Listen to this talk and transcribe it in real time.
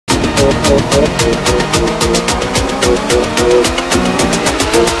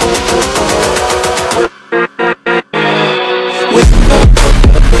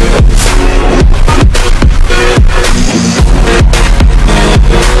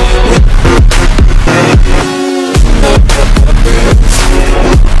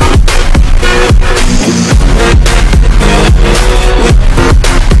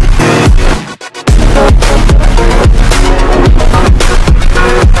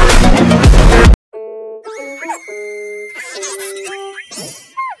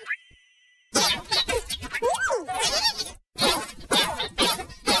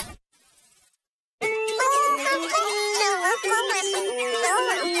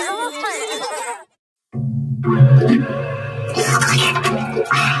Cinnamon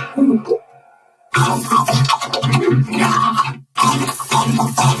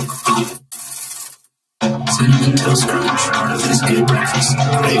Toast Crunch, part of this good breakfast.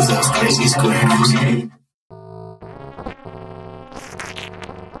 Crave those crazy squares.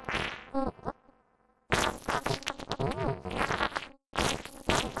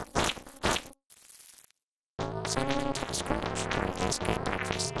 Cinnamon Toast Crunch, part of this good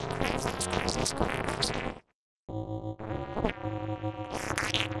breakfast. Crave those crazy squares.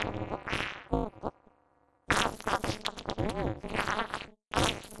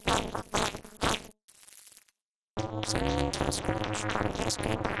 Cinnamon Toast Crunch, part of this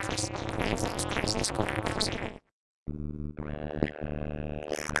good breakfast. Crave those crazy squares.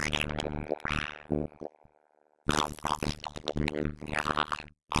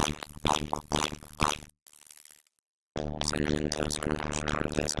 Cinnamon Toast Crunch, part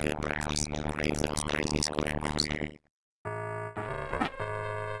of this good breakfast. Crave those crazy squares.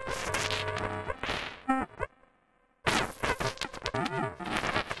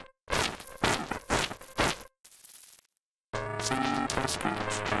 Cinnamon Toast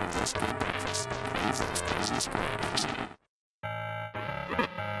Crunch, part of this good breakfast. Crave those crazy squares.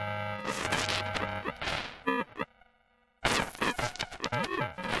 Cinnamon Toast Crunch, part of this good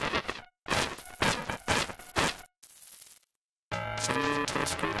breakfast. Crave those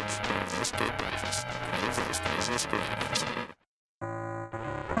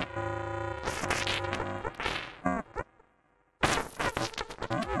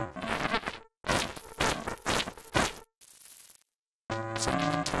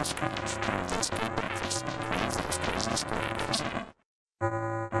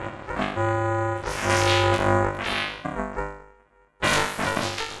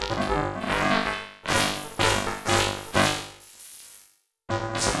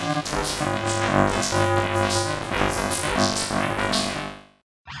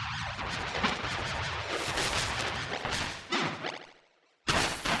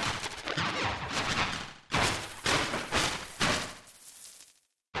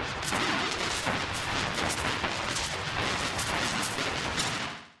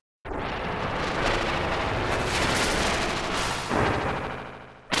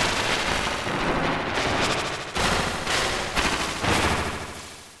squares.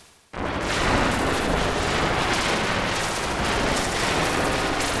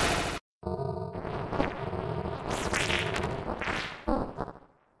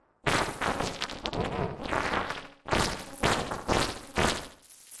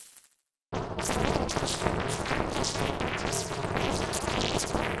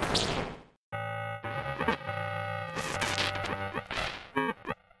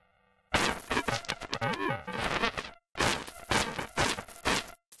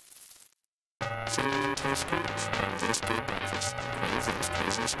 Cinnamon Toast Crunch, part of this good breakfast. Crave those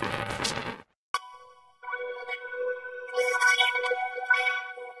crazy squares.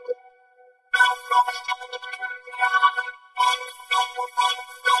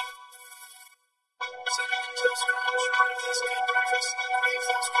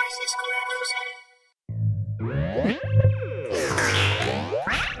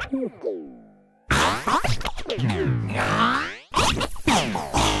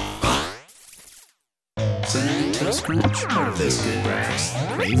 Cinnamon Toast Crunch, part of this good breakfast.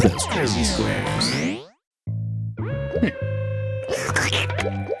 Crave those crazy squares.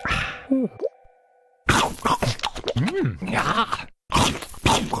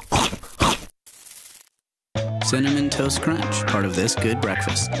 Cinnamon Toast Crunch, part of this good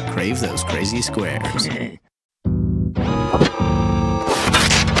breakfast. Crave those crazy squares.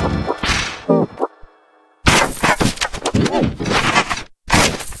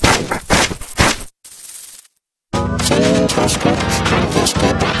 Cinnamon Toast Crunch, part of this good breakfast. Crave those crazy squares. Cinnamon Toast Crunch, part of this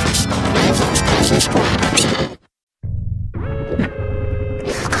good breakfast. Crave those crazy squares.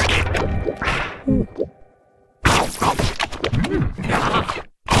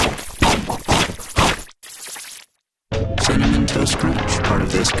 Cinnamon Toast Crunch, part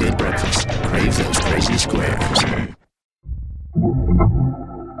of this good breakfast. Crave those crazy squares.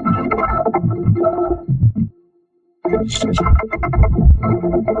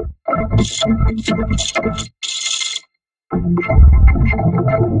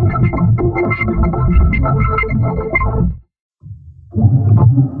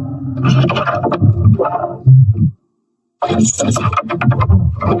 Cinnamon Toast Crunch, part of this good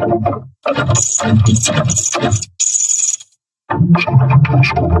breakfast. Crave those crazy squares.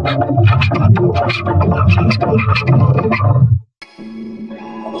 Cinnamon Toast Crunch, part of this good breakfast. Crave those crazy squares.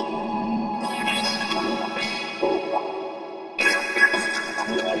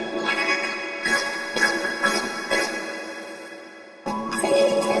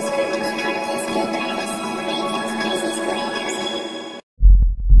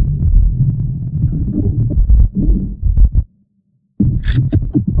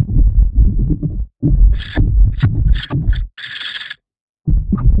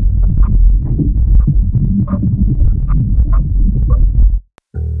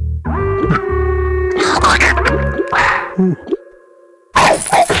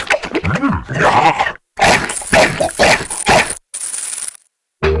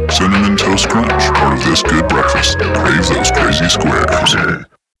 Cinnamon Toast Crunch, part of this good breakfast. Crave those crazy squares.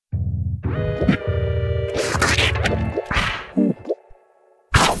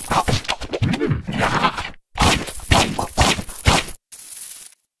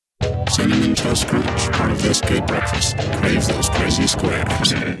 Cinnamon Toast Crunch, part of this good breakfast. Crave those crazy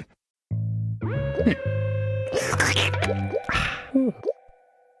squares.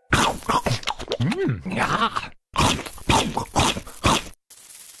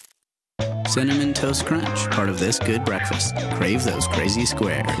 Cinnamon Toast Crunch, part of this good breakfast. Crave those crazy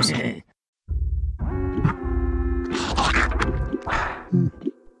squares.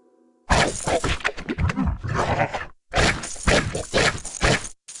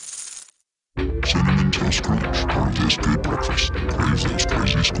 Cinnamon Toast Crunch.